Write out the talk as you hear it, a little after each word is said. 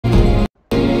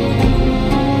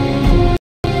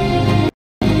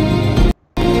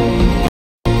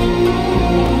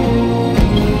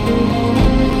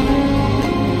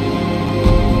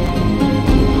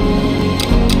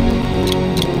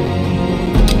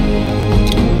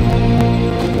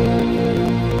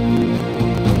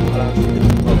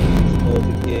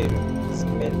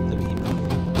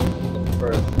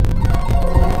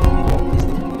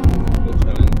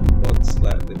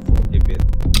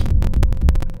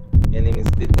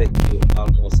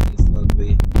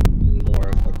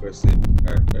aggressive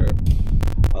character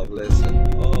of lesson.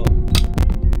 Oh,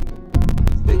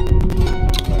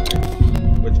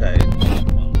 which I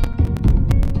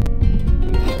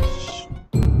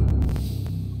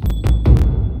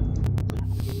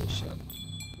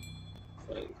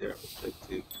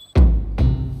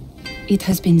It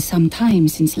has been some time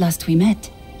since last we met.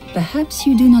 Perhaps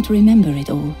you do not remember it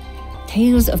all.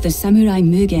 Tales of the samurai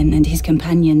Mugen and his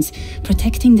companions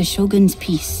protecting the Shogun's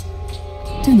peace.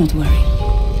 Do not worry.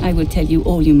 I will tell you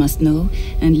all you must know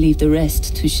and leave the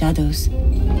rest to shadows.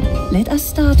 Let us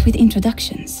start with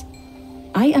introductions.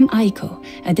 I am Aiko,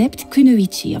 adept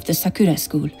kunoichi of the Sakura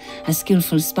School, a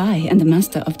skillful spy and a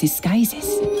master of disguises.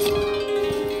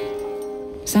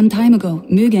 Some time ago,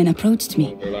 Mugen approached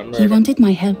me. He wanted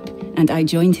my help, and I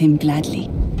joined him gladly.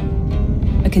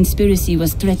 A conspiracy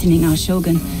was threatening our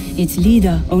Shogun, its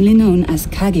leader only known as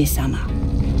Kage-sama.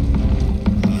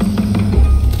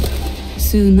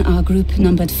 Soon our group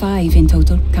numbered 5 in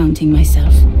total, counting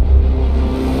myself.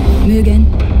 Mugen,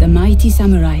 the mighty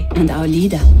samurai and our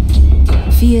leader.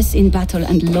 Fierce in battle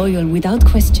and loyal without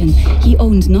question, he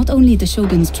owned not only the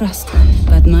Shogun's trust,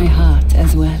 but my heart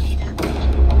as well.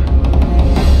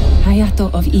 Hayato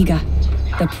of Iga,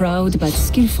 the proud but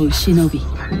skillful shinobi.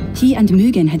 He and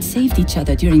Mugen had saved each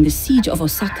other during the siege of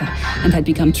Osaka and had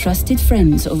become trusted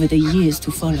friends over the years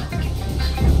to follow.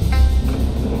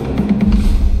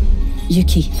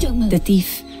 Yuki, the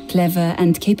thief, clever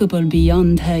and capable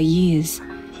beyond her years.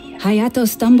 Hayato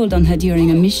stumbled on her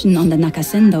during a mission on the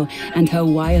Nakasendo, and her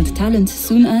wild talent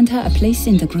soon earned her a place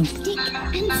in the group.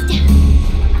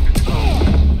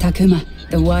 Takuma,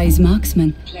 the wise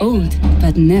marksman, old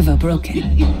but never broken.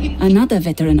 Another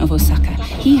veteran of Osaka,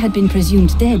 he had been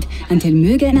presumed dead until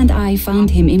Mugen and I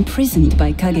found him imprisoned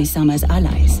by Kage-sama's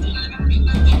allies.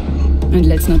 And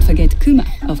let's not forget Kuma,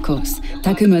 of course,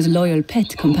 Takuma's loyal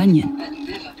pet companion.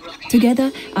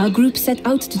 Together, our group set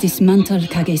out to dismantle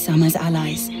Kage-sama's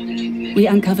allies. We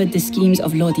uncovered the schemes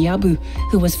of Lord Yabu,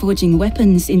 who was forging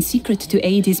weapons in secret to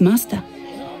aid his master.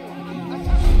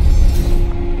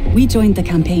 We joined the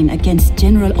campaign against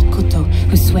General Okuto,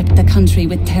 who swept the country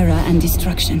with terror and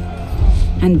destruction,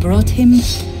 and brought him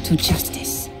to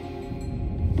justice.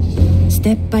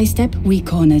 Step by step, we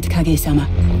cornered Kage-sama,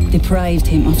 deprived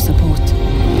him of support.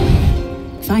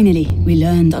 Finally, we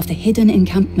learned of the hidden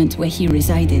encampment where he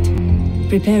resided.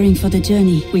 Preparing for the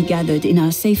journey, we gathered in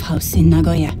our safe house in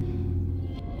Nagoya.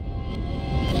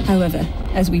 However,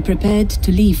 as we prepared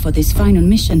to leave for this final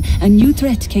mission, a new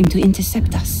threat came to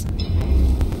intercept us.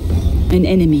 An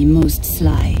enemy most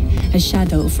sly, a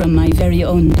shadow from my very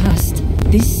own past.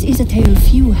 This is a tale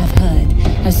few have heard,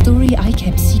 a story I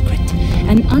kept secret,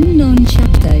 an unknown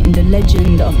chapter in the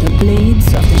legend of the Blades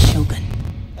of the Shogun.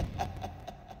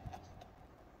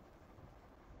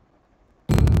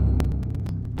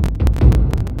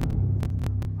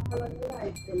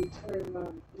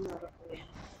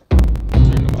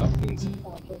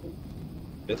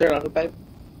 You turn on the pipe?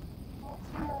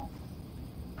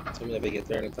 Tell me if I get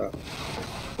turn it off.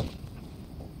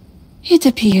 It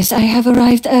appears I have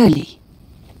arrived early.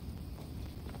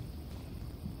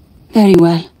 Very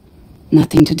well.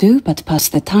 Nothing to do but pass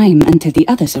the time until the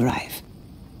others arrive.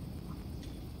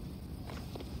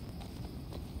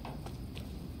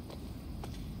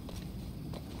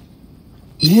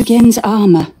 Mugen's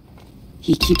armor.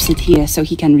 He keeps it here so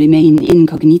he can remain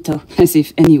incognito, as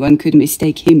if anyone could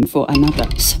mistake him for another.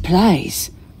 Supplies.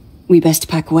 We best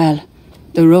pack well.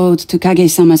 The road to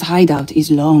Kage-sama's hideout is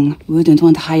long. Wouldn't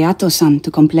want Hayato-san to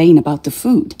complain about the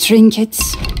food.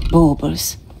 Trinkets,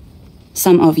 baubles.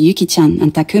 Some of Yuki-chan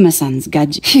and Takuma-san's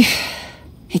gadgets.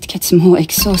 It gets more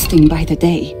exhausting by the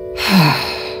day.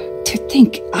 To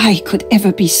think I could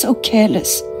ever be so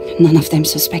careless. None of them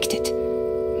suspected.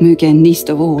 Mugen least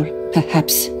of all.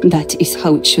 Perhaps that is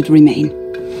how it should remain.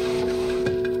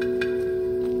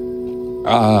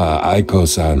 Ah,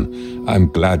 Aiko-san. I'm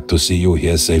glad to see you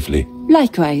here safely.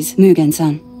 Likewise,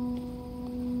 Mugen-san.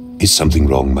 Is something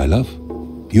wrong, my love?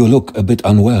 You look a bit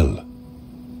unwell.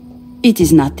 It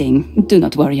is nothing. Do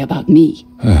not worry about me.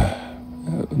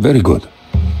 Very good.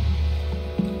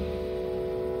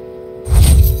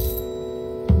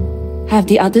 Have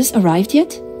the others arrived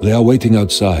yet? They are waiting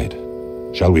outside.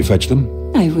 Shall we fetch them?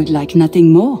 I would like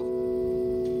nothing more.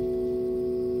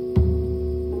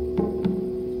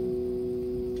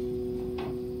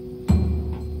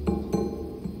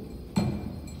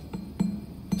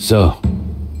 So,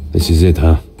 this is it,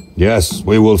 huh? Yes,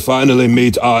 we will finally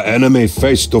meet our enemy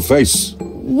face to face.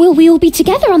 Will we all be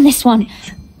together on this one?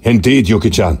 Indeed,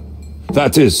 Yuki-chan.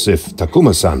 That is, if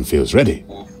Takuma-san feels ready.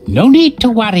 No need to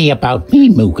worry about me,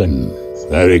 Mugen.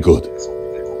 Very good.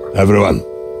 Everyone,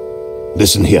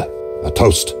 listen here. A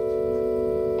toast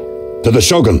to the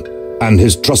Shogun and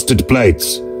his trusted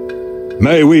blades.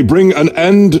 May we bring an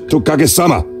end to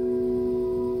Kage-sama.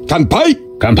 Kanpai!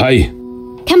 Kanpai!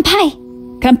 Kampai!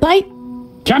 Kampai!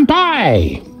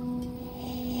 Kampai!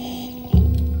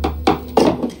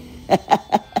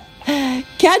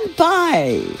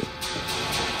 Kanpai!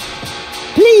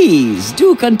 Please,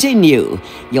 do continue.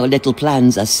 Your little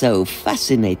plans are so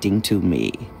fascinating to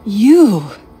me. You!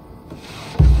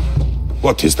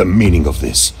 What is the meaning of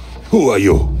this? Who are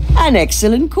you? An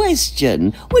excellent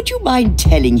question. Would you mind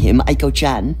telling him,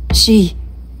 Aiko-chan? She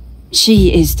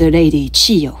is the Lady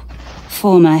Chiyo,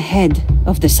 former head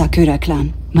of the Sakura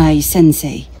clan, my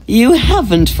sensei. You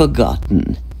haven't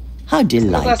forgotten. How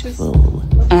delightful.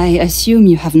 I assume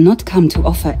you have not come to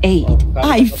offer aid.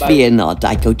 I fear not,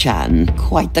 Aiko-chan.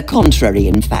 Quite the contrary,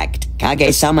 in fact.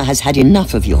 Kage-sama has had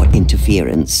enough of your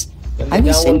interference. I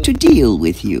was sent to deal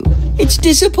with you. It's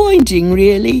disappointing,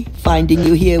 really. Finding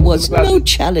you here was no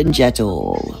challenge at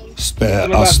all.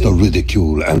 Spare us the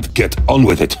ridicule and get on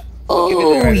with it.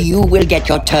 Oh, you will get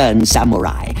your turn,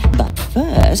 samurai. But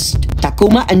first,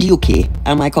 Takuma and Yuki,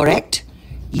 am I correct?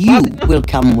 You will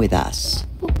come with us.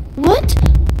 What?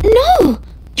 No!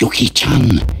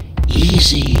 Yuki-chan,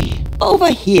 easy. Over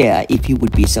here, if you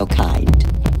would be so kind.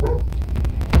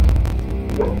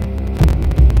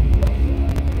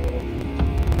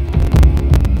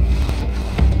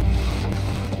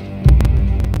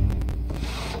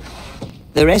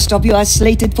 The rest of you are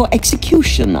slated for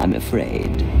execution, I'm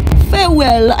afraid.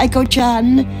 Farewell,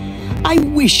 Aiko-chan. I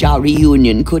wish our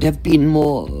reunion could have been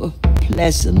more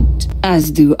pleasant.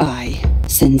 As do I,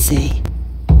 sensei.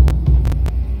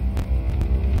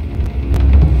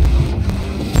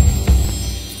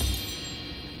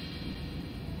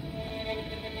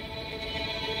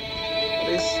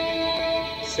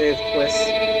 Save quest.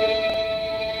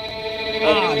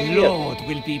 Our Lord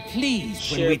will be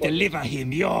pleased when we deliver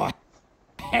him your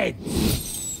head.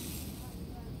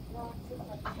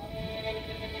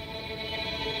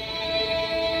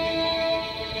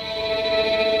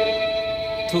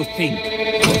 To think,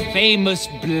 the famous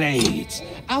blades,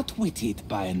 outwitted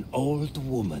by an old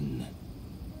woman.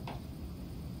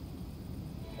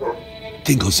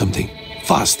 Think of something.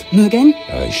 Fast. Mugen?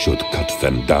 I should cut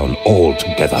them down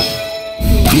altogether.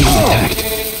 Being attacked.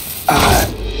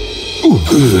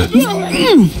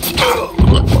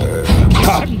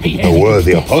 A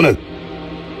worthy opponent.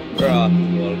 Bruh,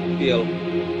 will feel.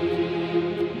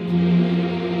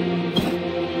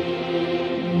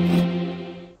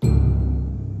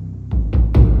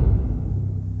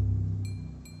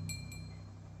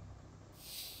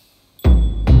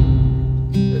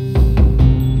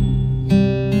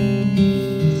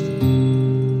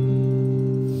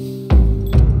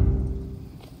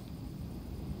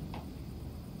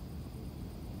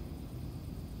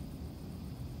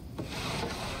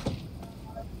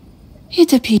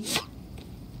 It appears.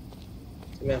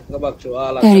 Very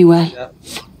Very well.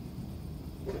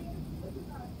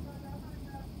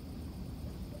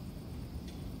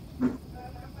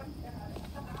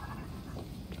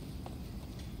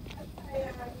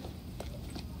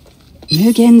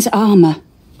 Mugen's armor.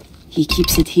 He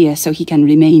keeps it here so he can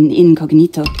remain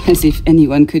incognito, as if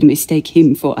anyone could mistake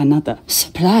him for another.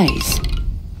 Supplies.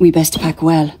 We best pack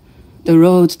well. The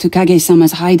road to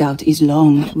Kage-sama's hideout is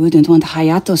long. Wouldn't want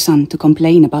Hayato-san to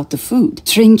complain about the food.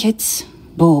 Trinkets,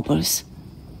 baubles.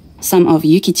 Some of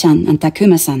Yuki-chan and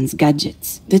Takuma-san's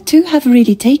gadgets. The two have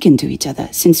really taken to each other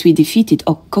since we defeated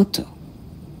Okkoto.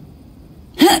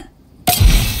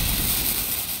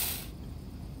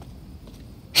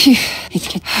 Phew, it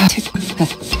can...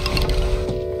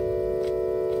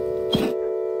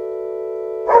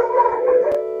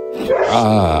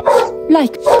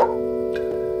 Like...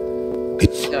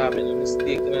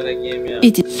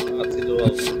 It is...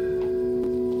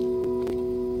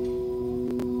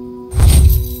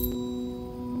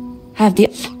 Have the...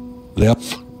 Yep.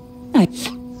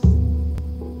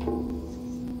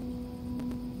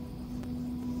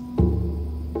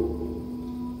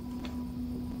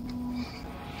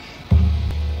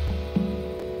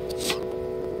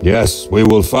 Yes, we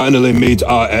will finally meet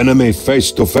our enemy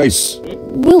face to face.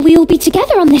 Will we all be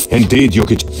together on this? Indeed,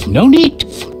 Yuki. No need.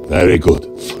 Very good.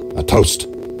 A toast.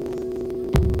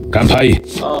 Kanpai!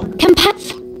 Kampai!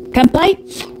 Kampai!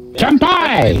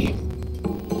 Kampai!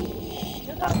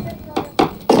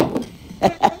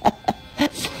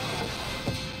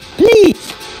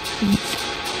 Please!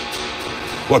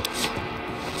 What?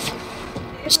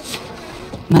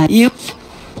 You...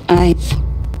 I...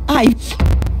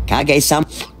 Kage-sama...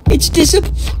 It's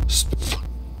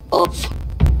Oh...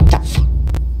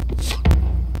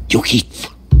 Yuki...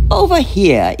 Over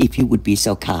here, if you would be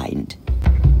so kind.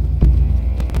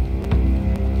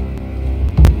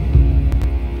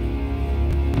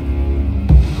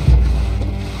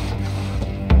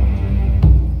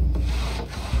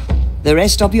 The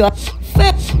rest of you are...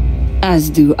 As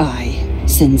do I,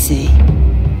 Sensei.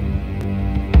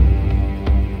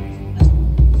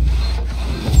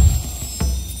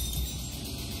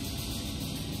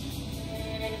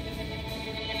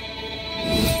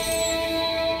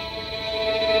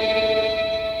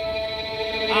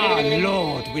 Our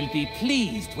Lord will be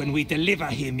pleased when we deliver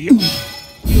him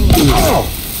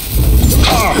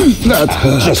That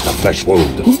hurt. Just a flesh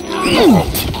wound.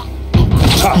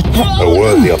 A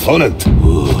worthy opponent.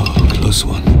 Ooh, close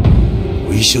one.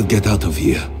 We should get out of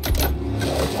here.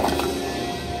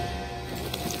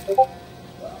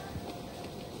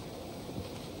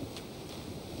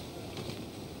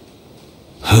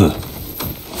 Huh.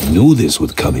 Knew this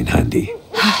would come in handy.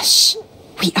 Hush!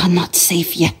 We are not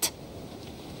safe yet.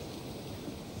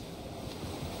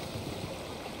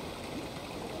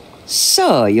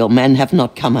 So, your men have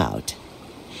not come out.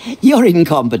 Your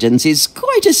incompetence is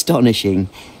quite astonishing.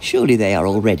 Surely they are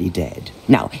already dead.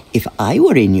 Now, if I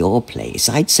were in your place,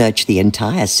 I'd search the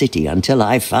entire city until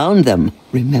I found them.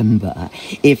 Remember,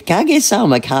 if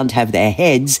Kage-sama can't have their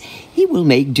heads, he will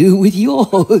make do with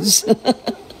yours.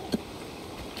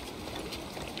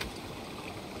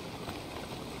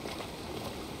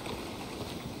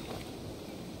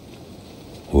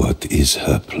 What is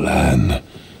her plan?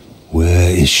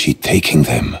 Where is she taking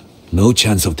them? No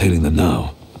chance of telling them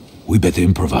now. We better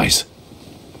improvise.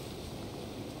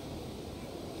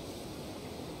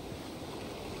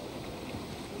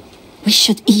 We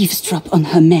should eavesdrop on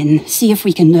her men, see if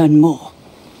we can learn more.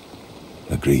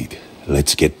 Agreed.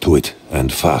 Let's get to it,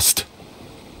 and fast.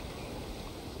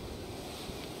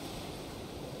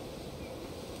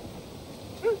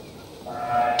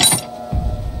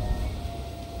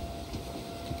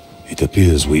 It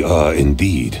appears we are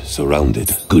indeed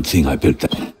surrounded. Good thing I built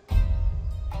that.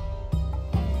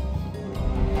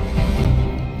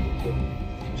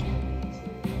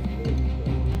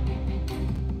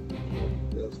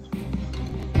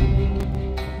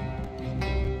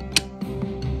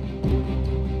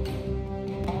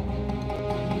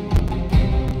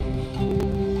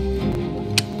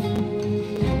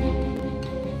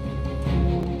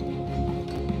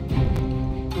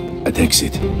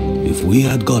 Exit. If we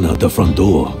had gone out the front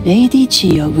door... Lady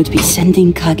Chiyo would be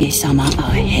sending Kage-sama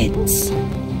our heads.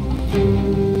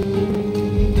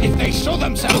 If they show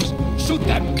themselves, shoot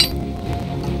them!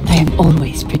 I am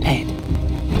always prepared.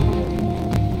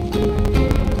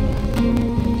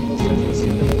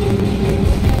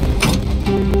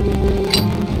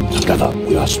 Together,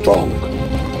 we are strong.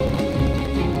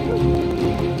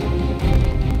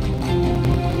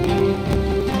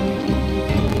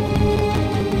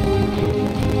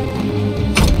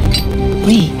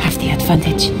 We have the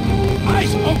advantage.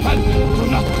 Eyes open! Do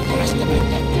not underestimate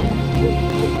them!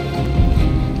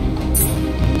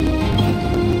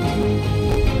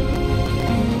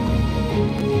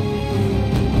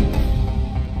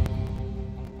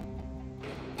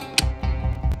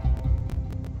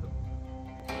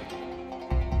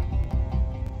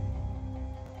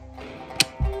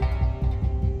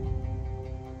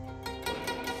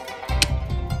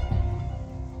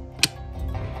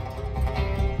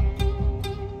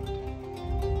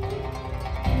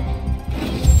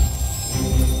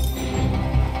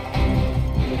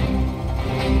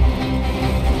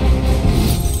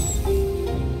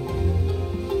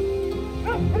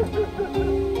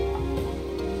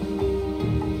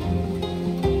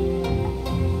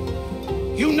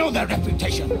 You know their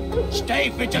reputation. Stay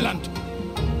vigilant.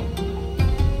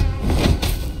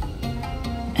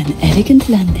 An elegant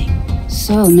landing.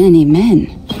 So many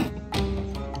men.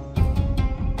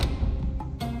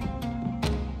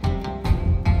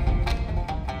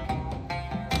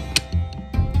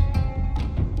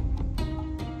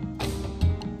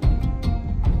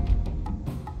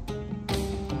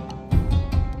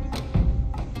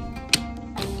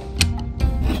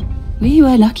 We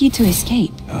were lucky to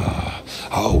escape.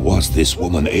 How was this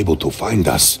woman able to find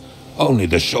us? Only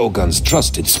the Shogun's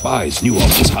trusted spies knew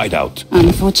of his hideout.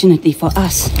 Unfortunately for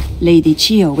us, Lady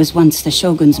Chiyo was once the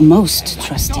Shogun's most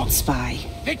trusted spy.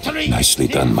 Victory! Nicely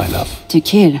done, my love. To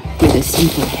kill with a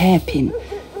simple hairpin.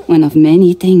 One of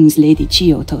many things Lady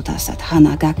Chiyo taught us at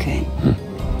Hanagakuen.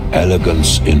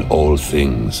 Elegance in all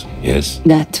things, yes?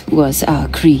 That was our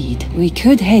creed. We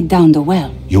could head down the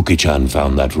well. Yuki-chan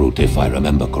found that route, if I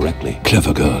remember correctly.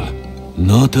 Clever girl.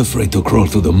 Not afraid to crawl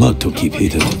through the mud to keep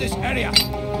hidden. This area.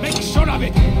 Make sure of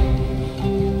it.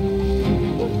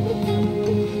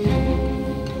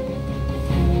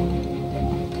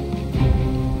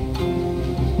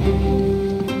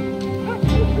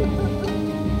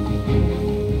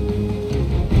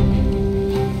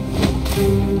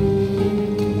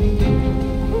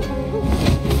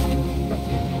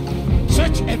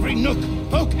 nook,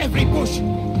 poke every bush.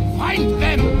 Find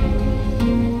them!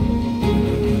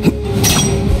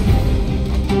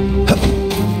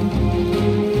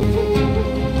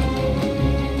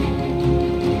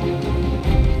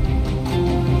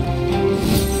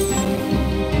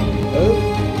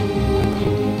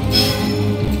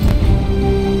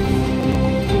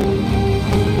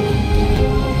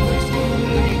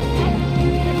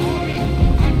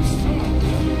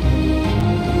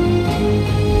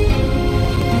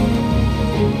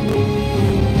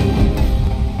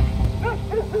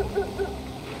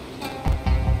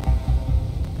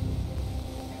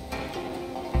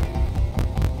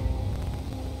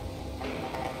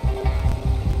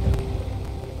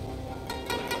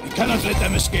 Cannot let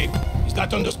them escape. Is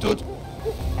that understood?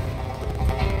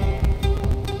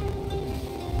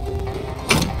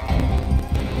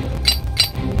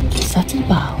 Subtle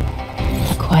bow,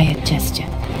 a quiet gesture.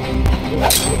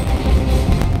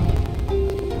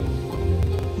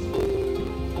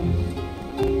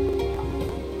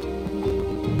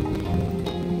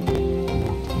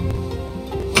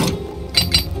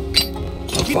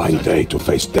 A fine day to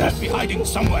face death. Be hiding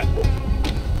somewhere.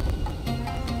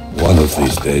 One of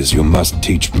these days, you must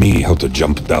teach me how to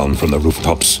jump down from the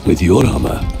rooftops. With your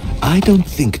armor, I don't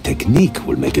think technique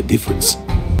will make a difference.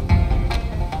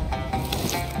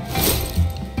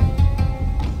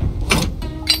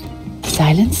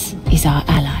 Silence is our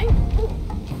ally.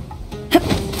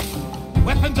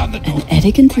 Weapons on the door. An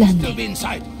elegant Still landing. be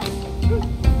inside.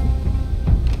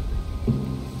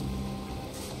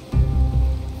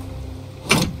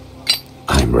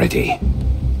 I'm ready.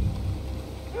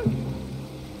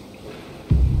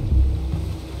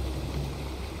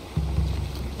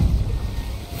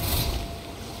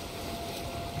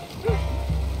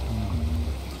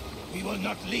 We will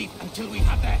not leave until we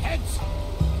have their heads.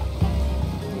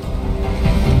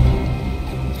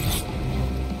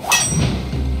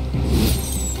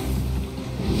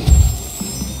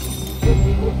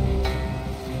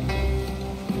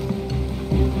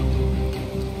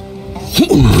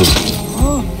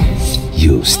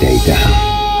 You stay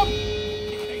down.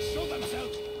 If they show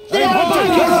themselves,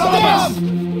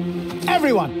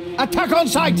 Everyone, attack on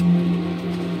sight!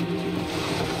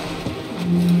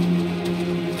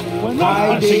 We're not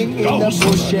Hiding in the ghosts.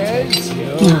 bushes.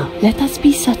 Now, let us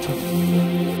be subtle.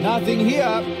 Nothing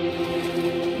here.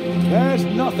 There's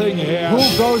nothing here.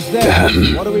 Who goes there?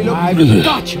 What are we looking I've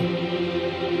got you.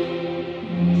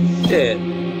 Shit.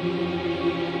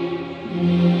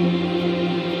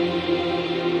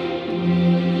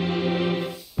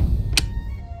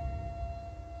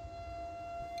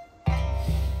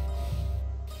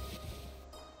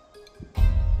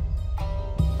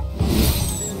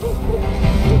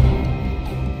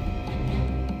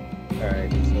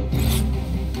 Alright, so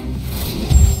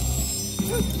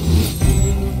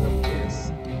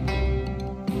yes.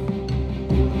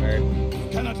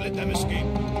 Alright. cannot let them escape.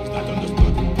 Is that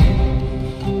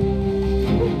understood?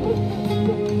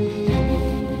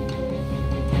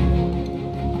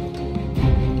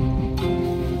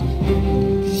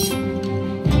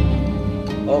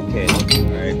 Okay,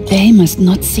 alright. They must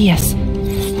not see us.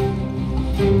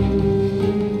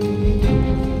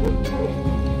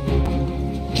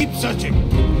 Keep searching.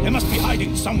 They must be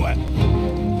hiding somewhere.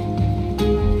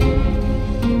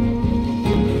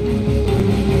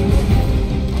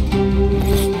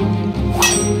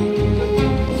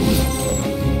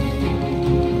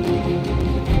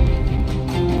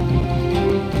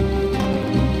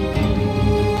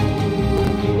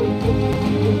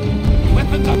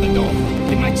 Weapons at the door.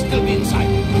 They might still be inside.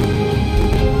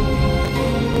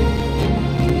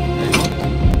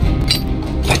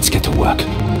 Let's get to work.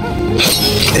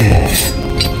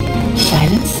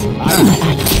 Silence is my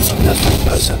ally. Nothing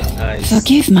personal. Nice.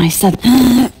 Forgive my son.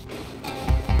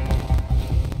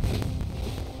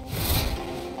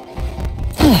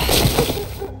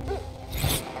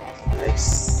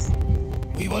 Nice.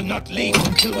 We will not leave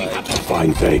until we have them.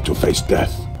 Fine day to face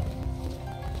death.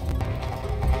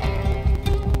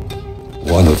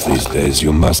 One of these days,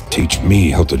 you must teach me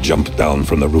how to jump down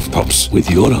from the rooftops. With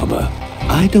your armor,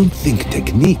 I don't think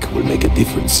technique will make a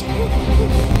difference.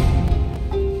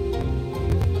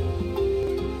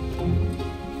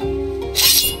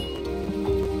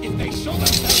 If they show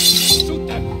themselves, shoot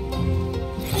them.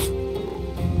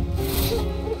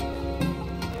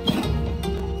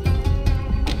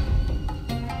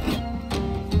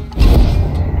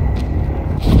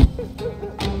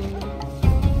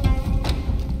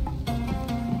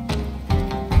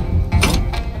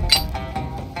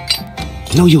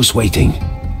 No use waiting.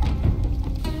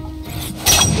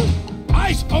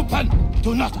 Eyes open!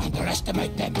 Do not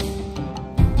underestimate them.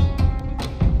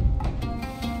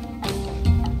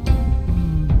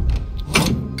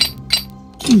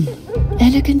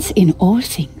 Elegance in all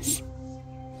things.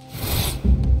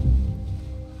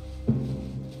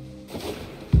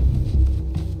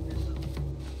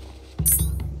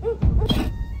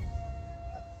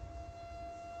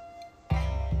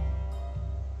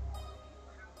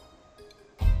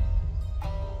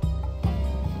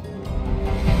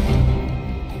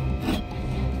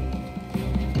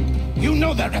 You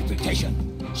know their reputation.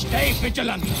 Stay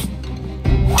vigilant.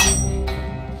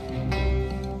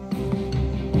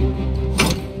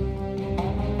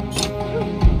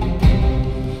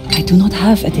 I do not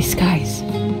have a disguise.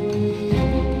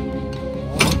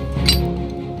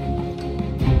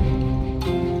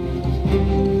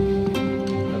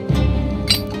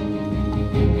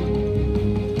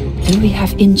 Do we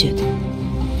have injured?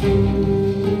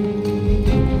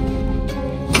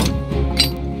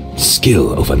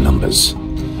 Skill over numbers.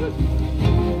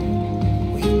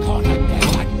 We cornered them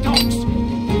like dogs.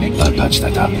 I'll patch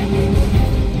that up.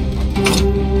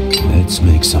 Let's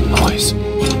make some noise.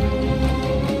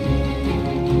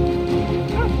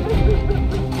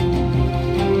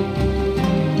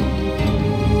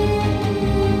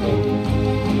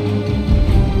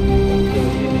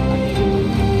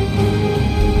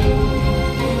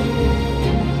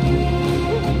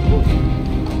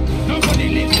 Nobody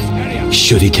leaves this area.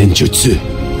 Shuriken Jutsu.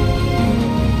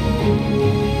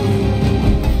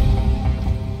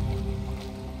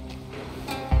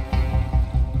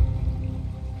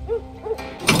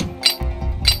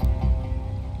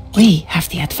 We have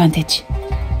the advantage.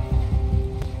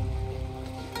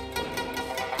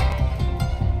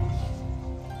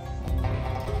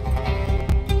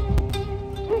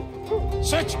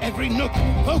 Search every nook,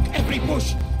 poke every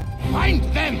bush. Find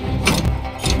them.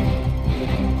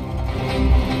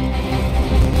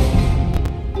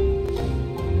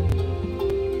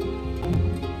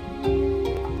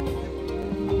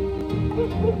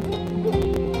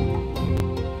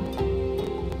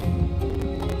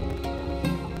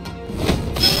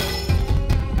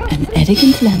 An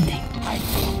elegant landing. I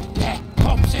want their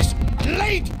corpses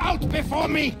laid out before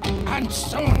me, and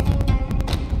soon.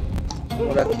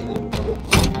 Por aqui.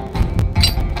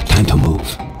 Time to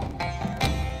move.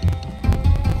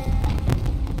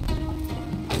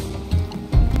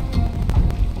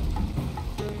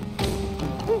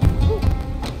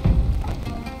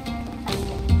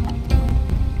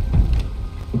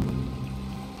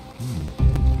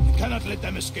 You cannot let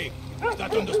them escape. Is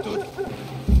that understood?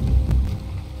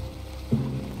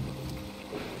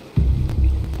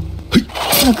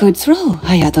 A good throw,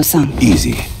 Hayato-san.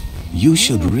 Easy. You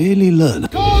should really learn.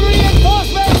 Call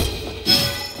reinforcements!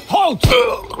 Halt!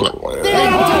 They're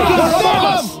attacking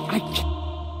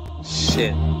them!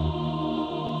 Shit.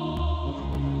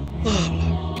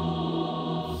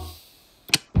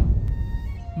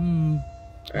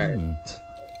 Alright.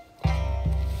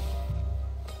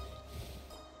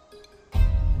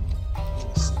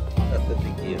 At the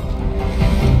beginning.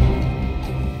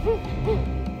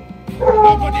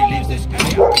 Nobody leaves this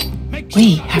area. Make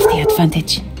We have the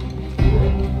advantage.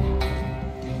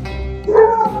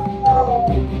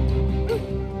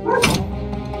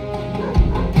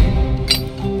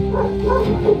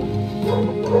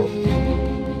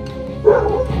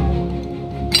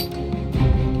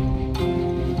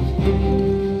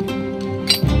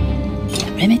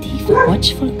 A remedy for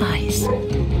watchful eyes.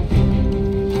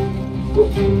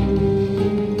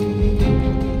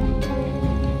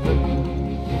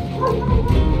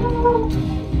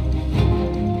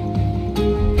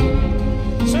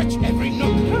 Search every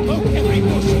nook, poke every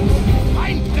bush.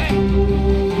 Find them.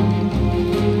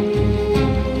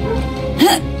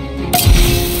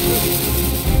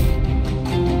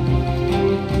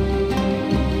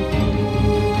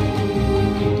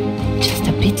 Just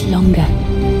a bit longer.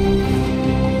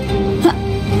 Ha!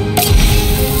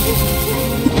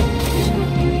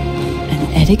 An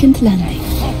elegant landing.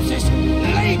 Corpses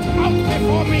laid out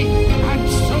before me, and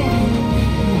soon.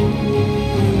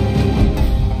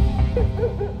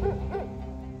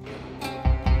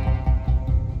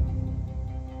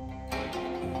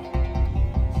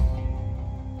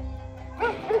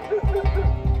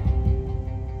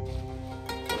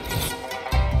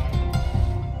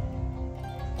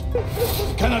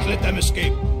 Cannot let them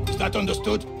escape. Is that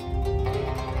understood?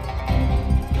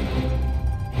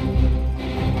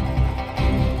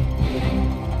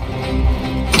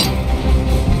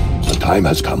 The time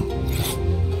has come.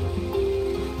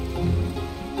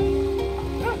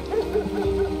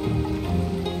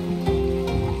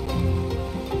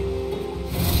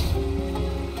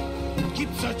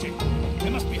 Keep searching. They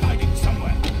must be hiding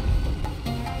somewhere.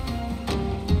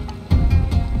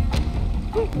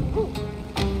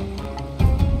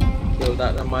 Kill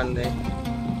that naman eh.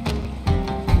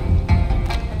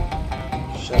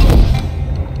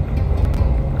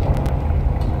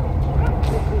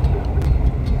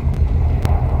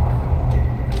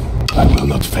 I will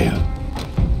not fail.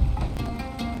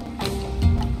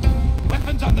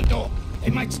 Weapons on the door. They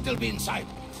might still be inside.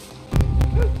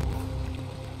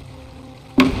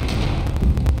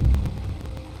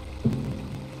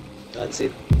 That's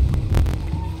it.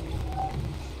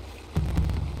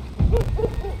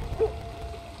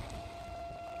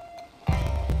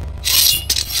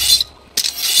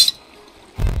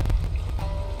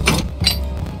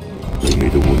 Bring me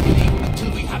the wounded.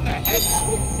 Until we have their heads.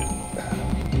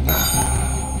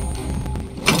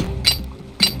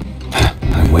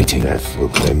 I'm waiting. Death will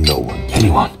claim no one.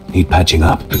 Anyone need patching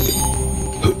up?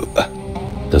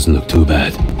 Doesn't look too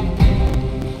bad.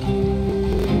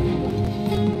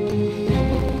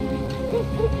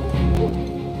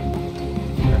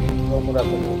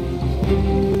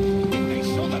 They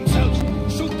show themselves.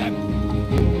 Shoot them.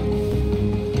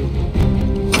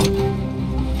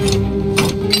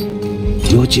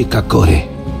 Yoji Kakore.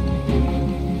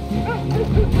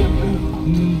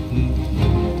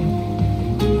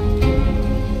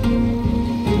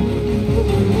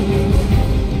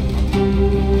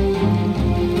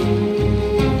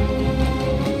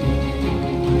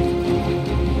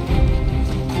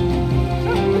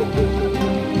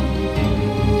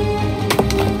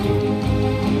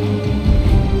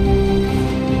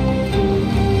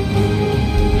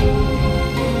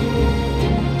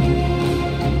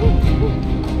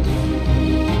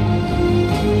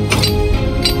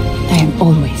 I am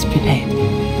always prepared.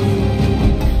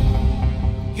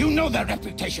 You know their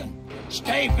reputation.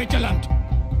 Stay vigilant.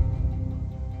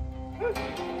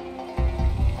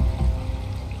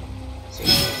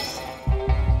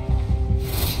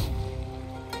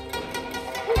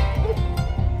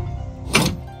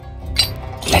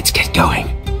 Let's get going.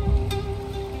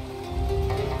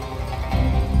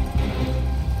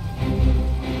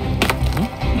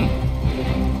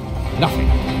 Nothing.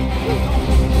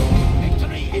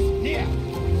 Victory is near.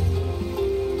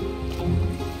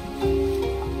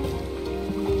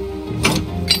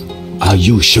 Are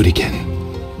you Shuriken?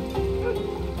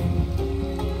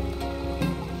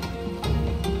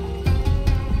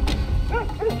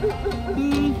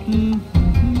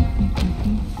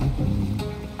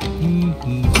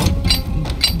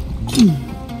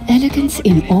 Elegance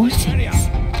in all things.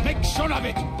 Make sure of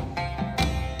it.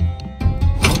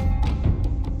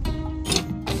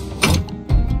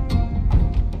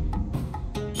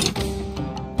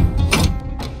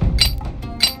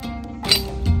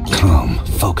 Calm,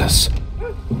 focus.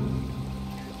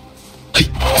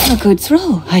 A good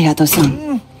throw,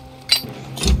 Hayato-san.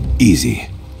 Easy.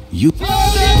 You.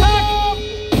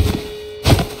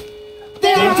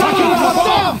 They're attacking from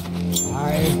above! I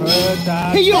heard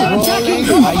that. Hey, you're attacking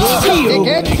from above!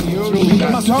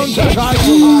 Don't try to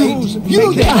hide!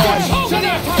 You there!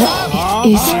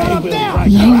 Is no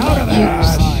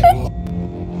use.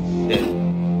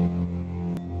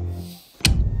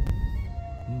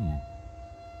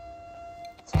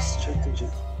 Strategy.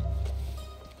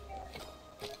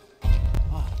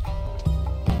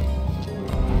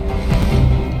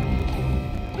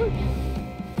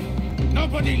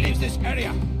 Nobody leaves this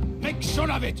area. Make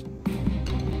sure of it.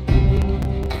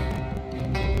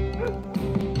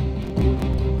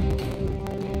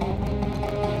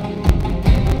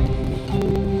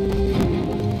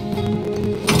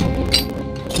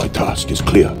 My task is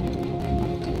clear.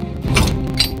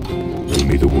 Bring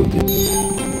me the wounded.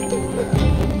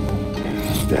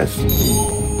 Death.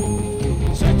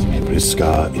 Search every This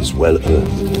scar is well earned.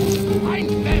 find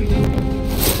them.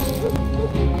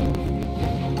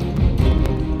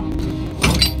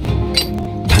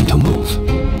 Time to move.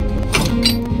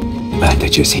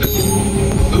 Bandages here.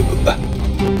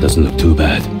 Doesn't look too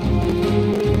bad.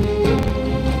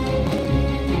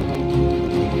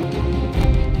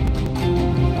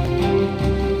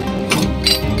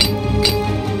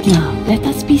 Now, let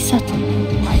us be subtle.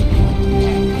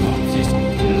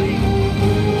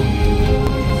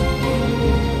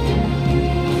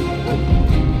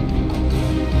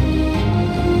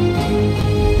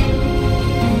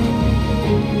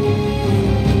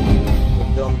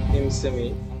 Don't him see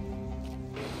me.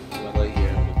 Well, I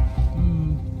hear me.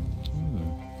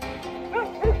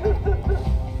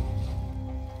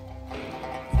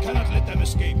 You cannot let them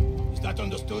escape. Is that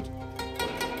understood?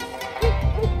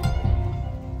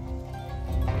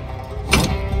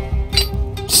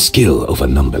 Skill over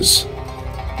numbers.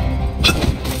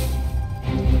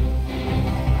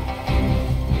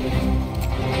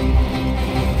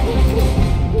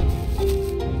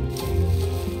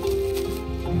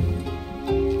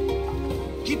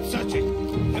 Keep searching.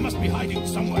 They must be hiding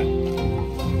somewhere.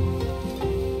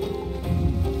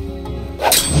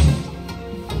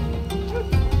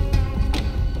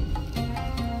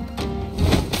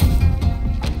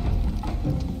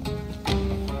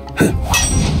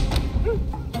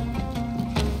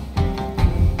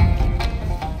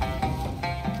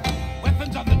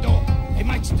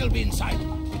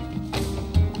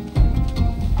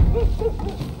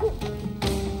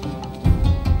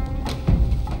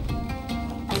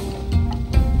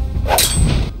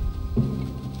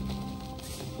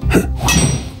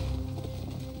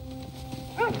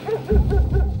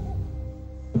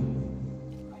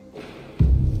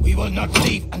 We will not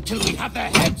leave until we have their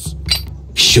heads.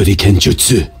 Shuriken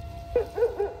Jutsu.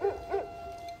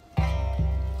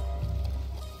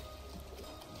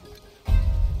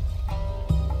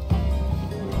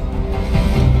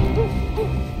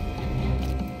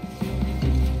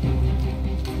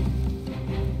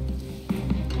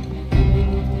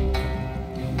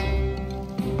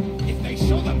 If they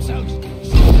show themselves,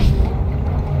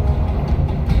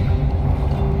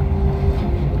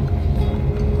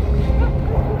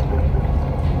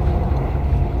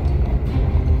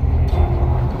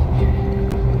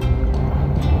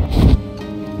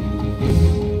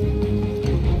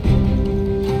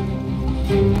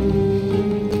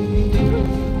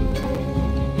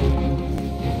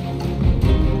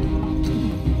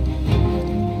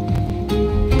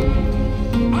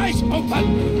 eyes open.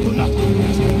 Do not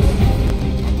underestimate.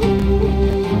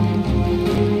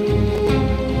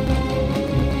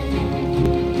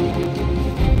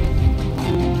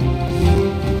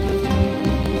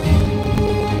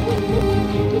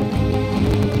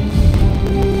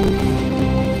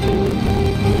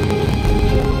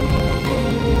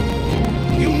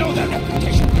 You know their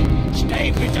reputation.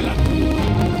 Stay vigilant.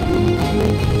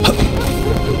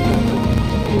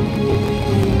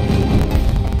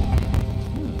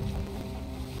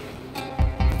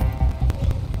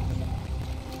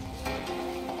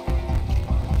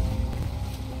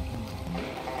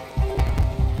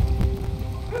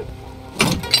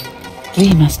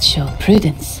 We must show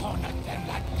prudence. Corner them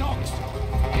like dogs.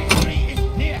 Victory is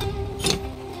near.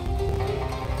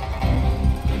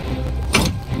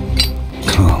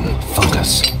 Calm,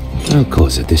 focus. Don't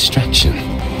cause a distraction.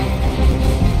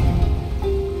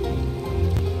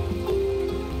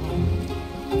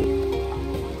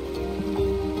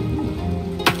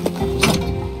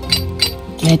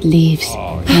 Red leaves,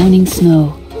 morning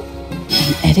snow,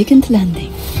 an elegant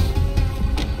landing.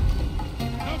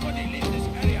 Nobody leave this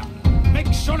area.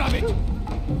 Make sure of it.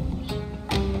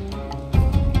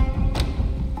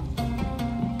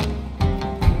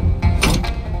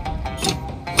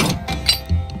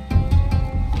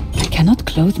 I cannot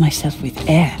clothe myself with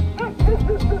air.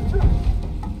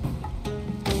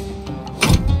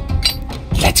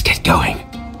 Let's get going.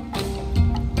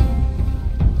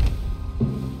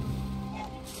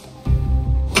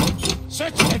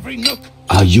 Search every nook.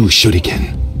 Are you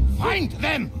Shuriken? Find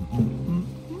them.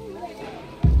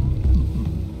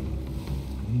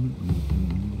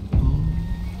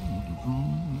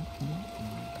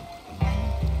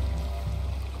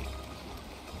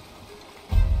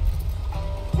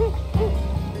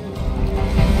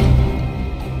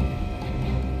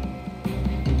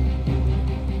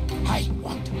 I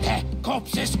want their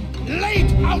corpses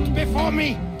laid out before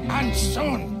me, and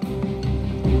soon.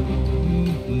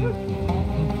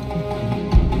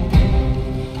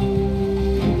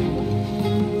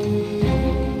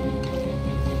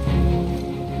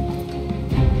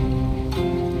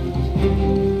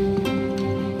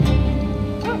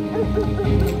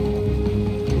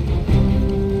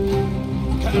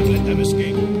 Cannot let them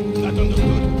escape. That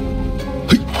understood?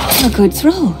 A good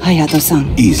throw,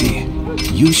 Hayato-san. Easy.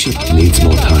 You should needs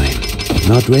more time.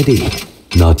 Not ready.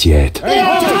 Not yet.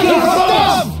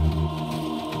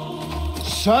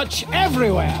 Search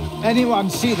everywhere. Anyone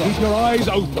see them? Keep your eyes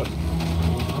open.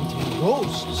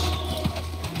 Ghosts.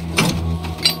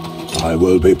 I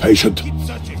will be patient. Keep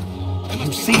searching. I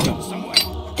must see them somewhere.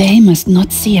 They must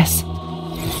not see us.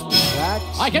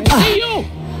 I can see you!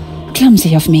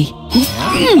 Clumsy of me. Be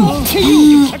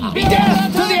there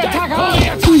to the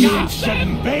attacker!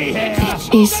 Sudden bay here!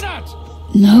 Is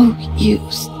no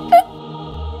use.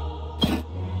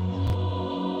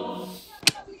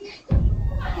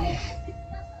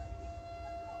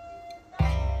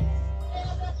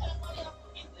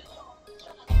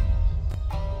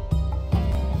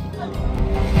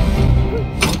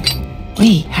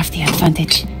 We have the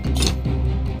advantage.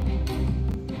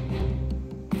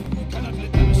 Cannot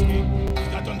let them escape. Is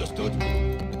that understood?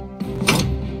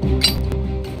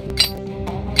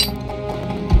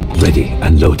 Ready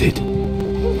and loaded.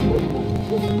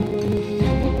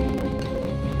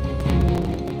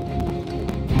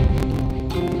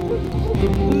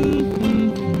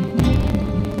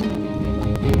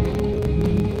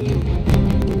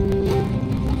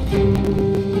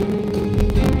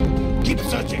 Keep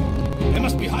searching. They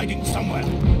must be hiding somewhere.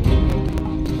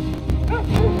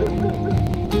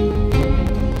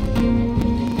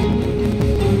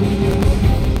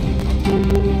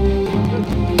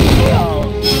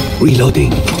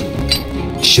 Reloading.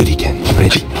 Shuriken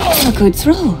ready. A good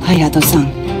throw, Hayato-san.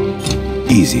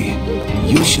 Easy.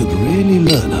 You should really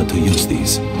learn how to use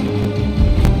these.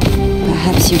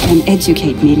 Perhaps you can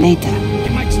educate me later. They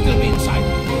might still be inside.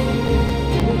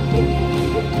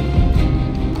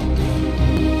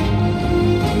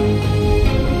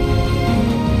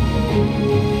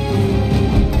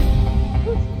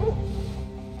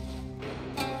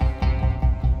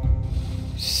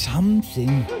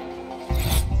 something.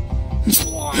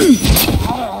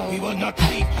 We will not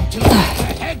leave until we have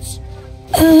their heads.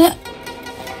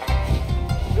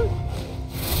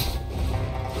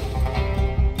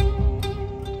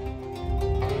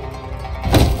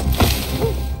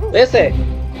 Ese.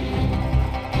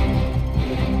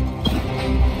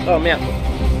 Oh, mierda.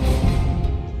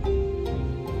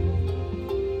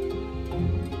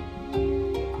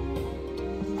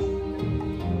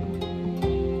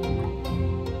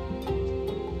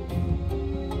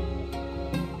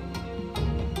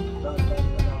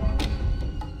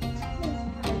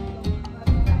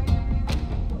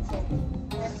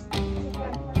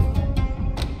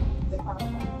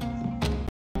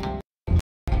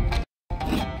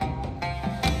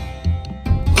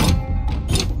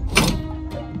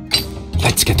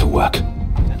 Let's get to work.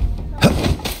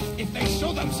 If they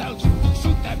show themselves,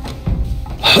 shoot them.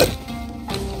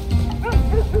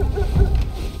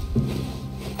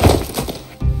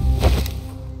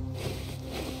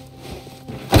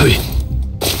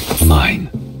 Mine.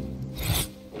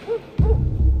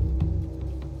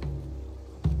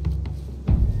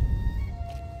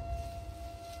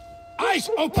 Eyes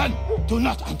open! Do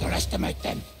not underestimate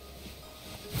them.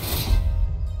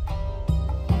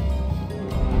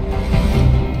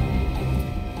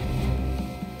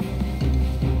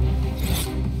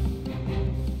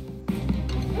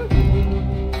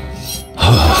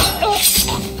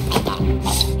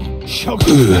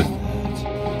 Shogun!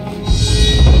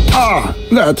 Ah,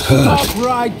 that hurt. Stop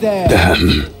right there!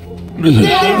 Damn.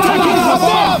 They're attacking from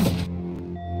above!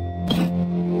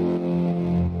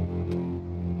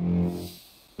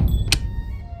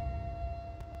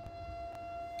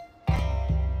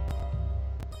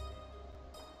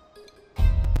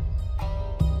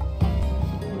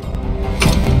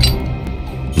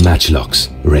 Matchlocks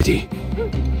ready.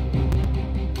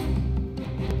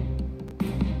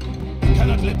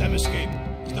 Cannot let them escape.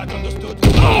 Is that understood?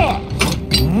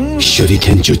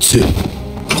 Shuriken Jutsu.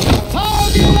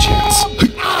 No chance.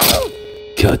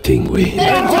 Cutting way.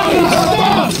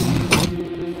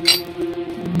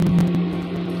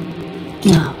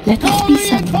 Now, let us be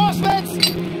subtle.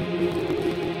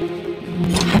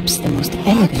 Perhaps the most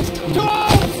elegant tool.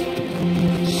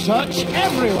 Search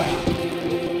everywhere!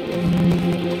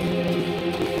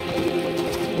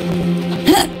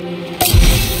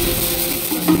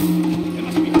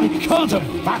 It can't have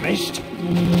vanished!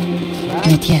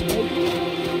 Not yet.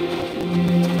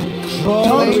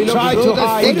 Don't try to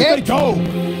hide! Where did they go?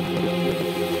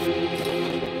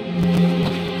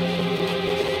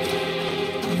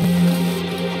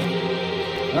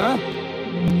 Huh?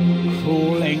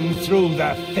 Crawling through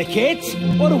the thicket?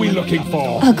 What are we looking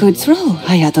for? A good throw,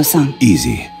 Hayato-san.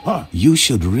 Easy. Huh. You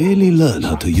should really learn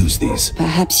how to use these.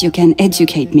 Perhaps you can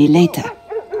educate me later.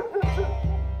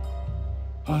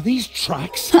 Are these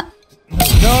tracks?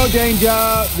 No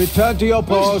danger! Return to your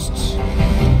posts!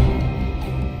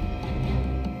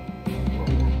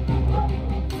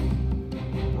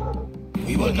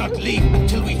 We will not leave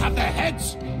until we have their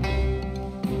heads.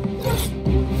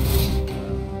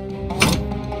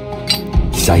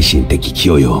 Saishin-teki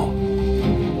Kyoyo.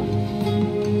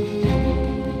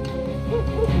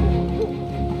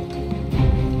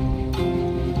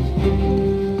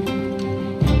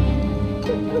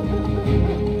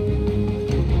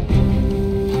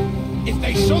 If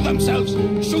they show themselves,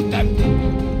 shoot them.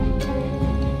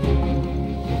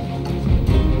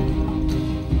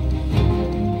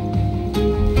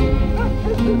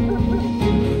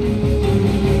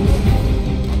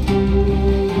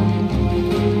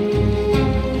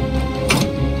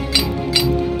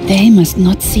 They must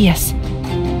not see us.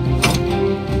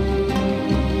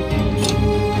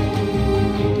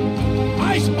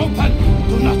 Eyes open!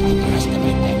 Do not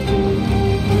underestimate them.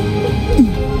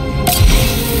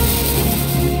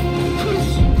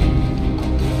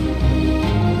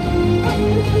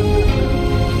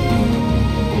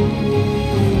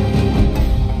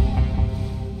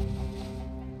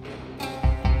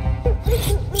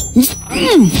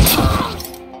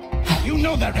 You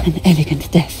know their An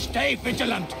elegant death. Stay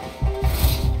vigilant.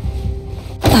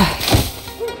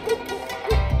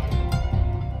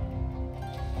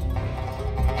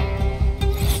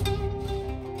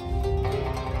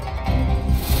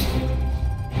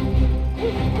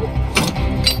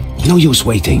 No use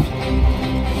waiting.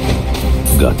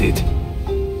 Got it.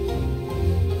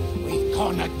 We've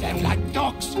cornered them like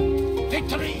dogs.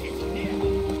 Victory is near.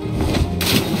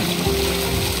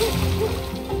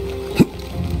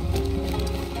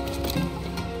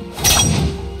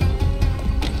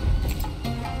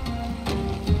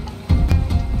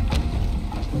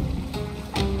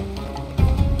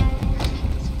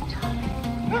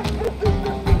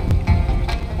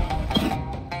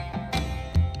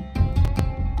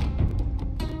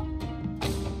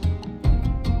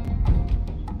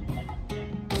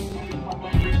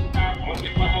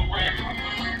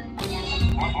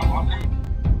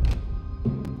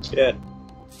 Yeah.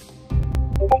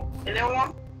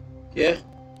 Anyone? Yeah.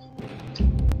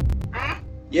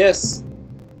 Yes.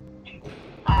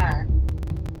 Alright.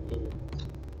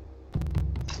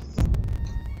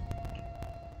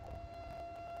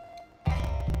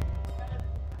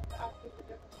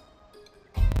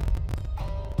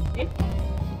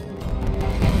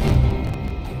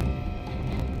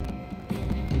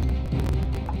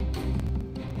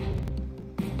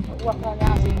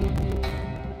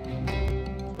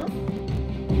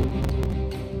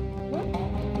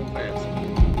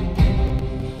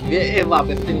 Yeah, Eva,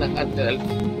 but still not can tell.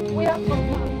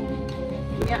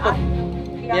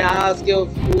 Yeah, ask you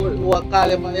what call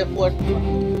him on your phone.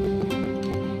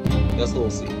 Just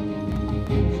hold see.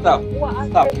 Stop.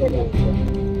 Stop.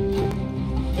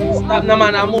 Stop, no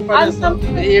man, I move from yourself.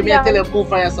 You hear me? I tell you, move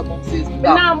from yourself. Stop.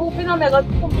 Nah, moving on, I got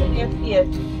to come in your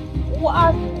face. Who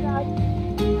asked me that?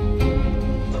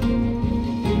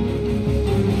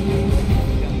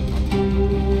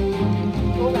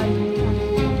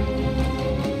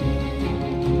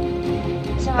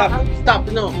 Stop,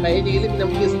 no. I need to leave them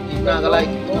place. You're not gonna like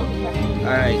it.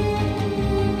 Alright.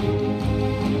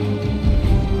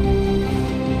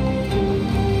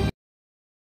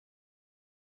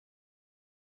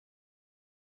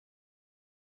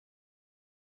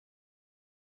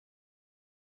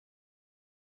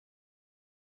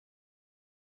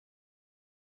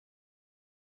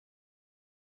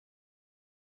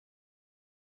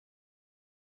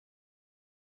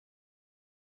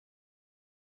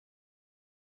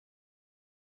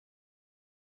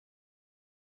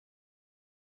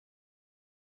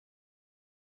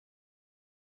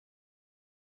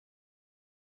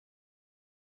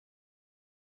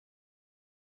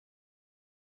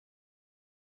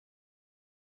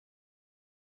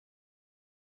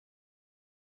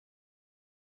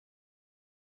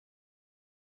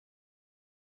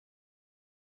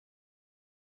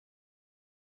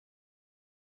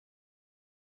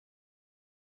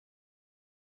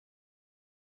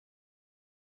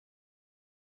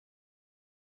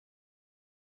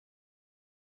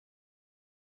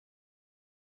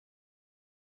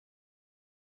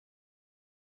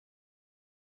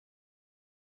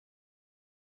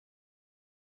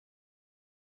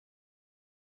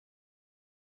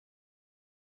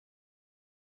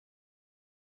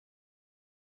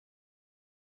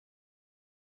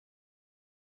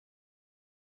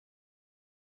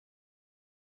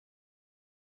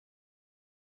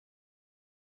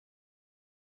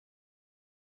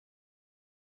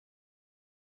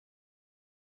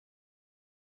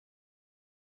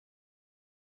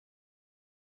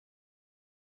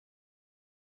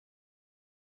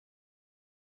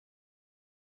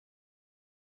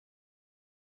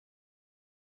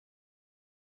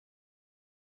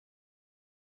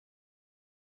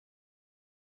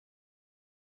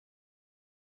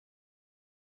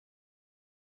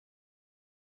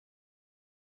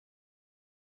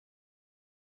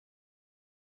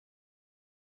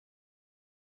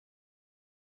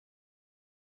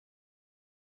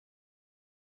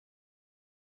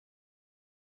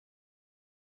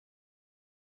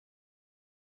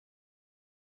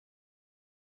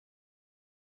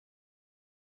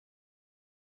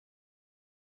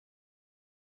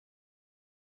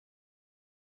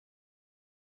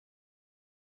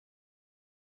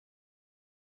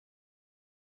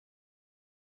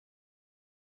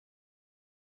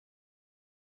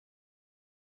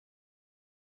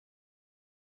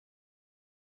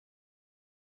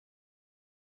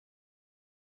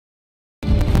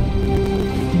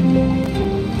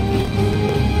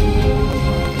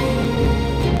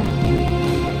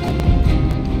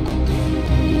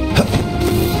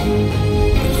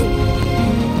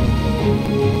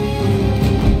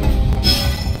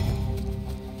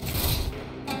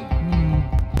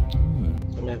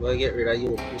 Get rid of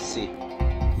you, pussy.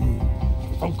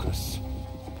 Focus.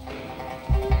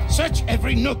 Search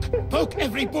every nook, poke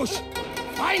every bush.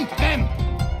 Find them!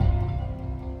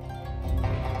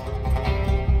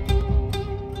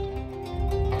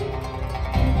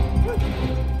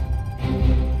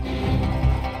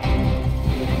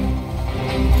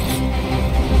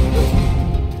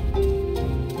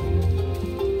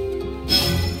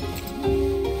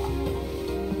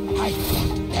 I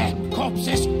want their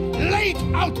corpses laid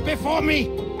out before me,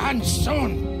 and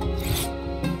soon.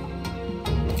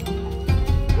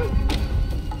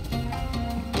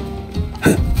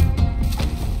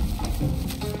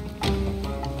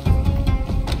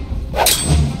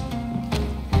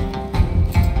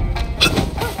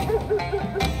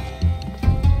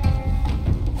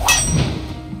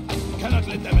 Cannot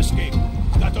let them escape.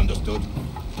 Is that understood?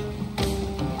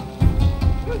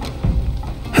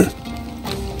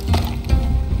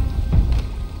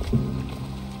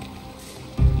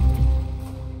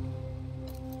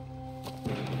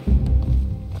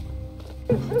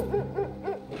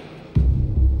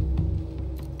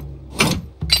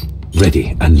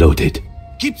 ready and loaded.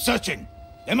 Keep searching.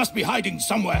 They must be hiding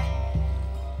somewhere.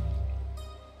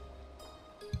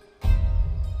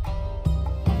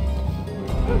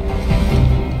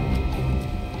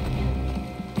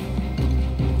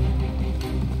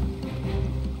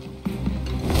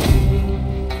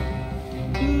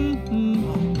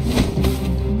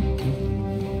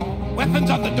 Weapons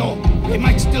on the door. They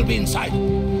might still be inside.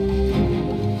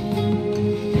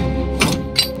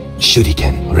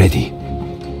 Shuriken ready.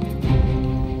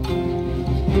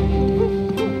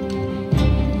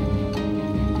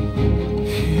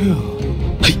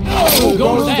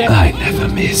 I never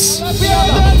miss.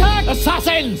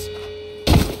 Assassins!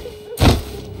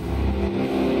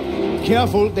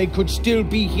 Careful, they could still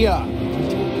be here.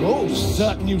 Oh,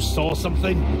 certain you saw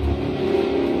something?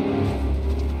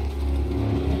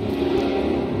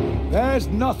 There's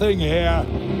nothing here.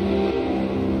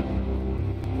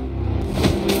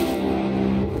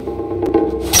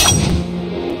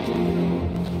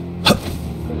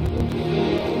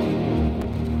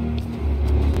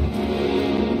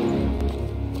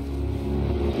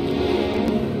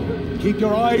 Keep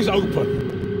your eyes open.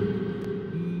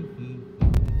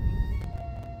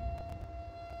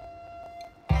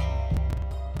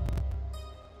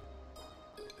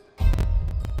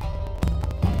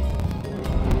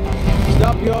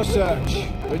 Stop your search.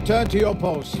 Return to your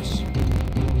posts.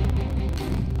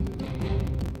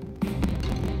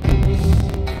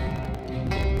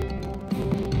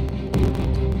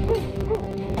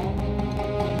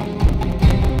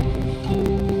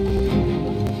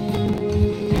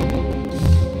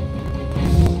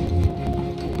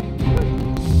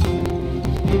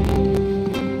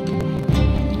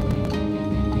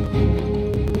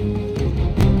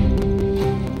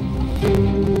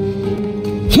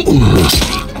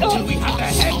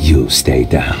 You stay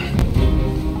down.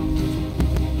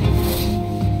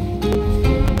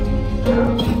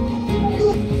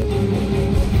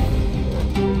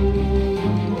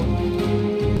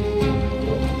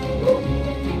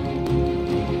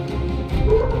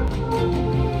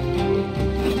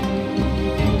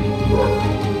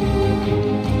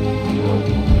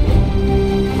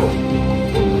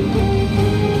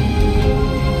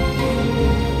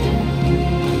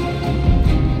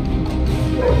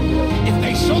 If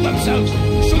they show themselves,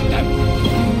 shoot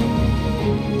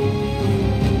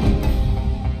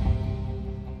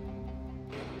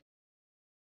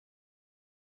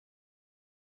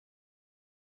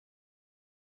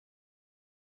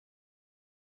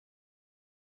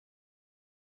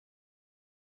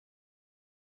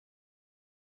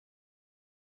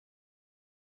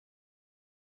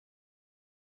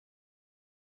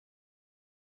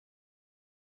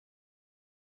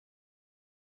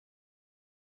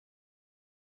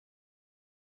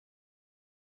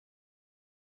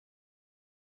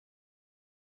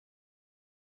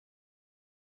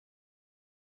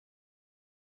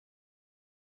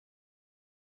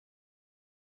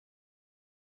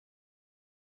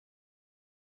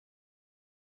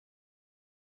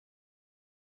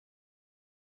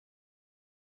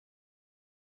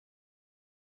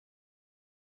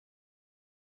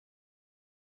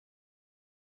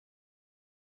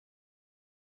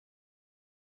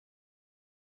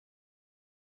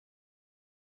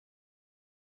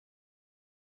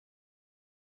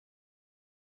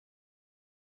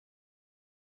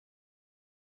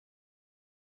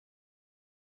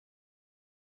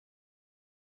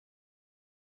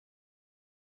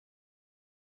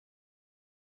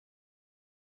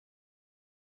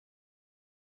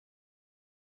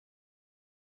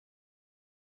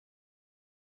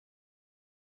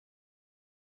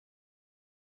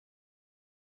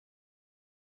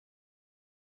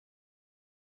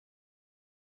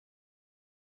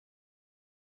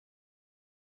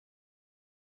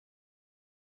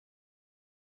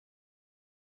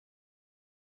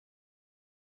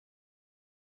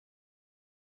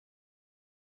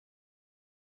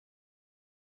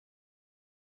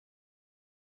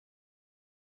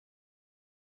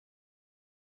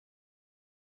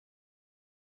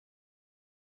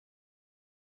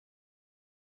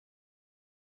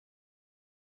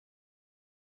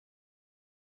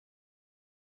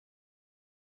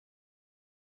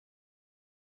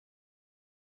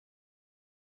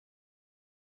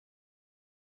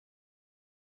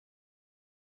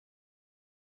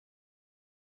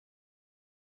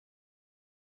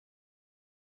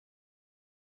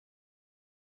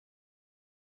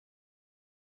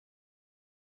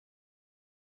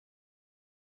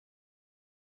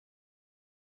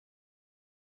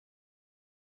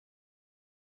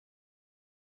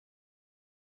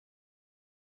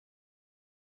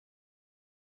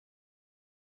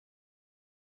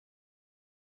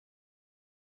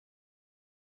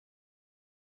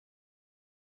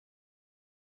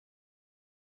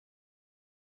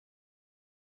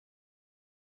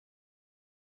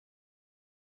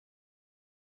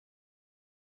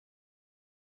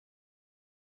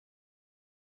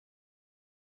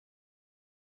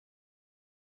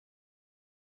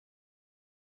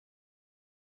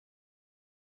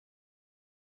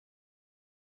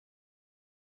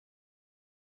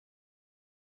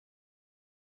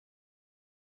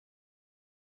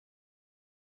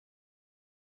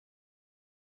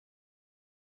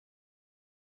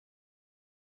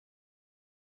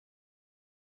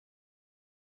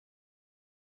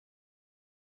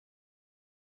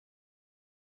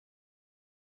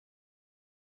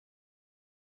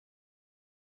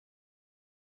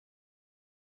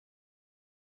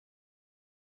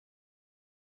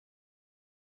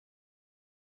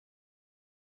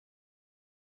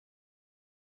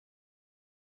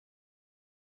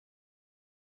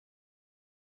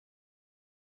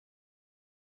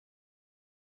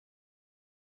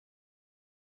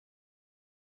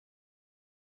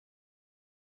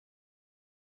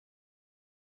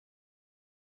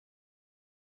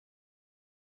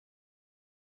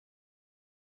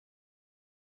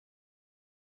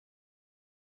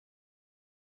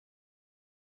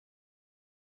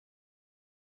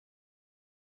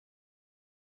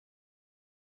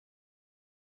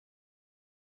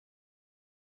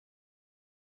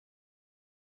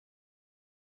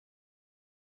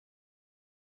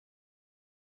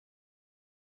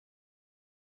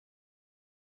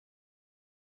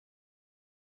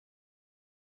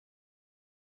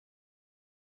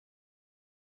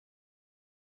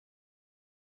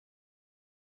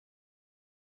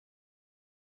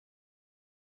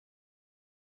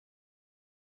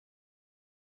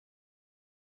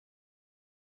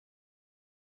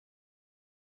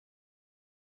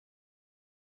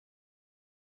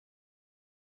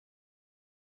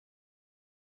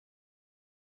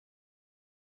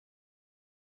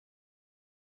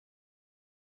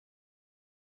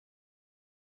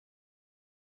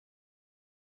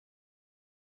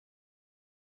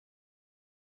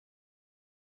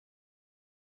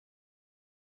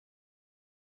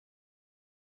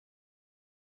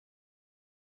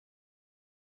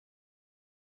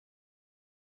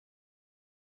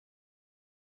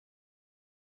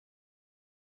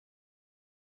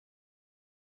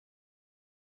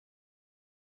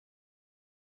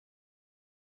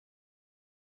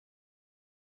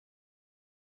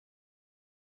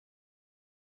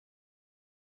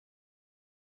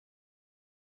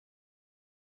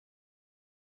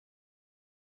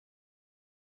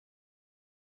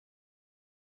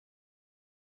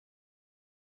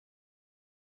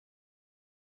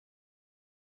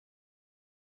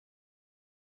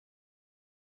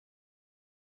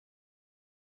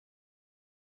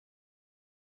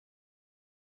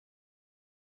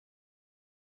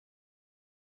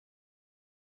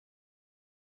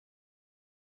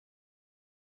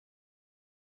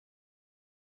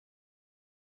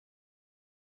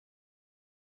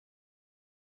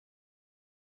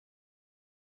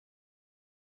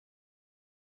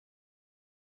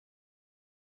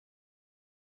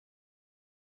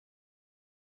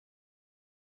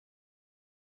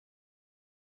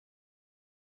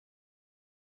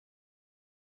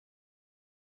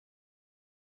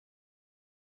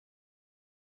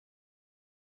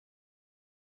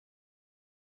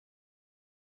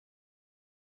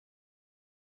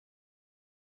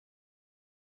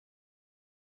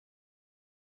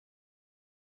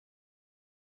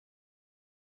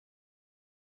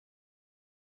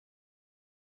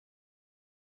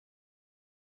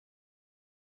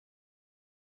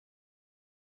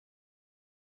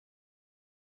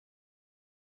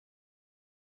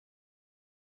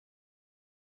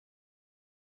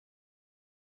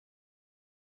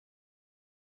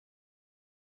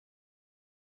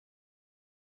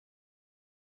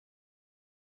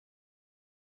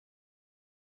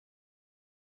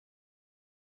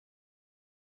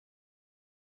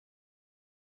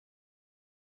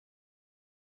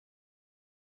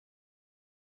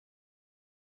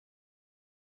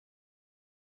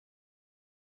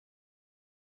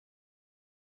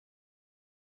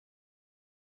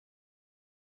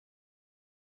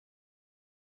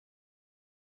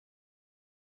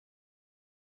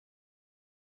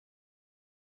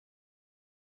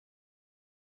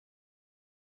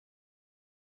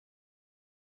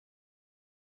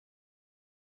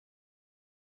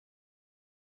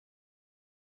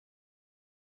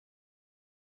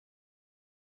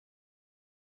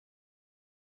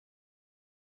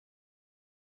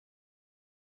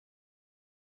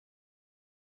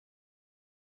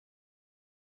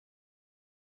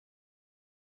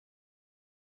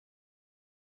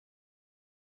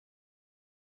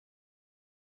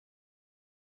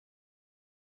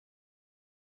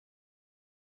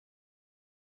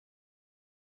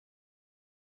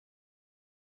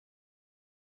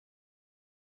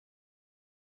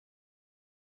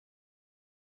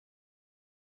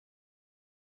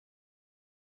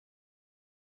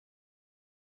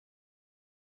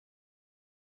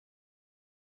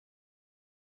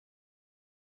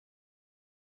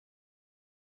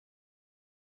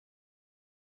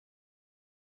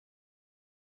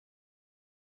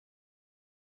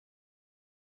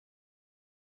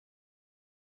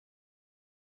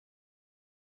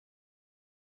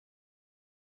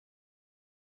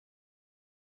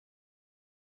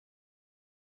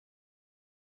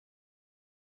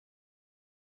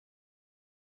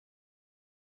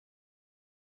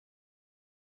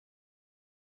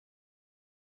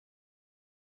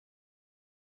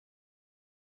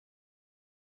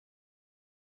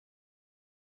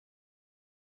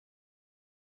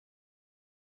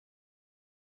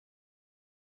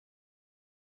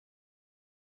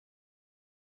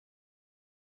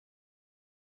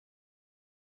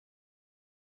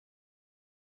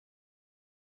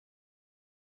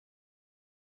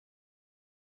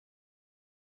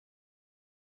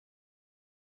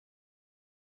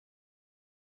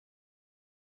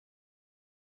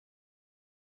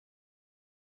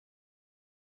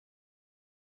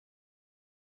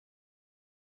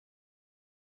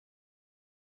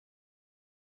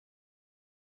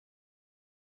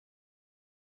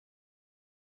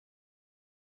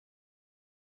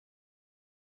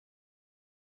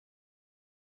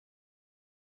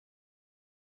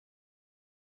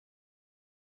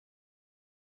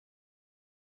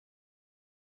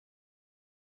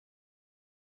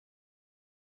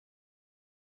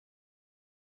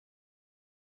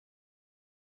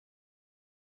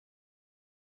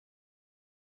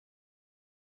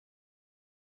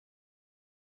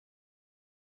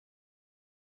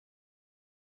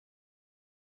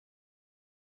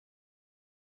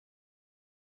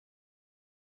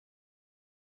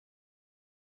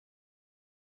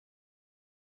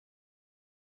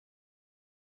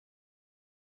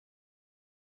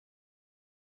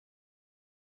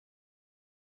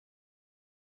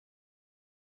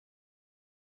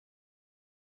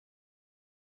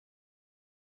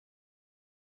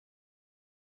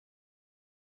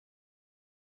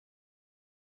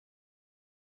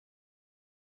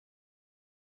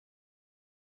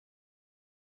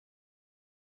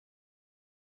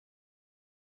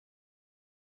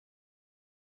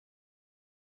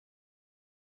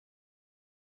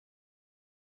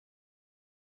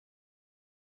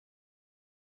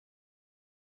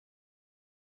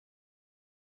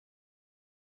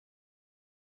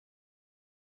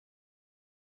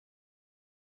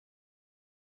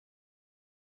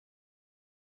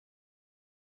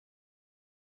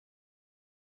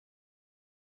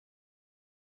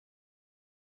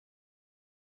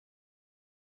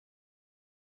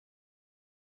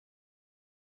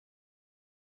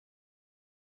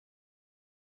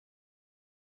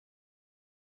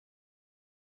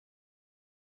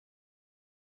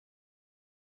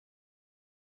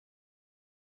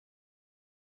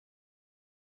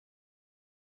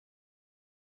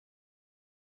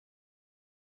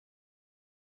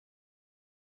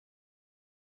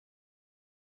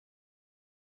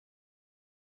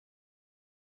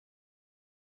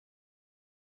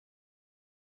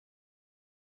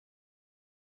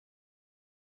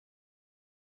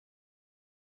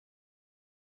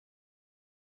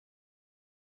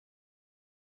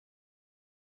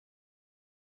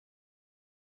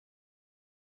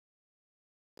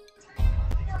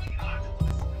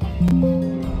Subtle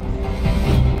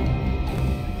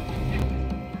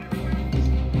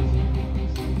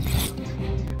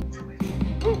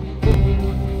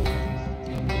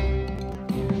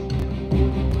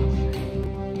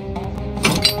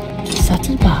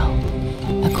bow,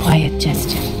 a quiet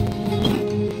gesture.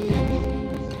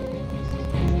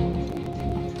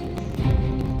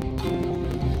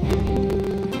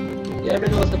 Yeah,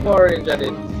 menu was the Power Ranger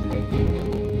did.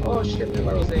 Oh shit,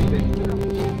 never was it.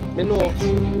 Menu.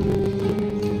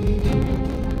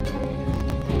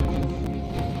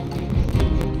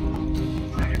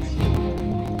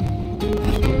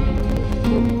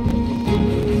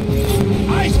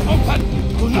 Eyes open!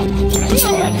 Do not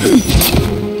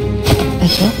A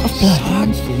drop of blood.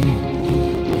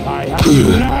 I have you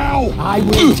now! I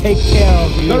will take care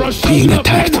of you. There are being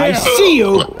attacked. I see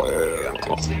you!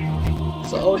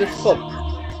 So how the fuck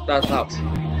that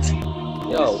happened?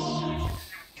 Yo.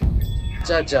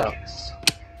 Jaja.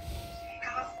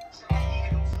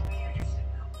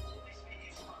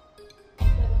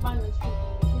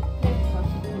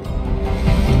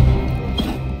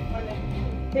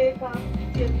 Take off,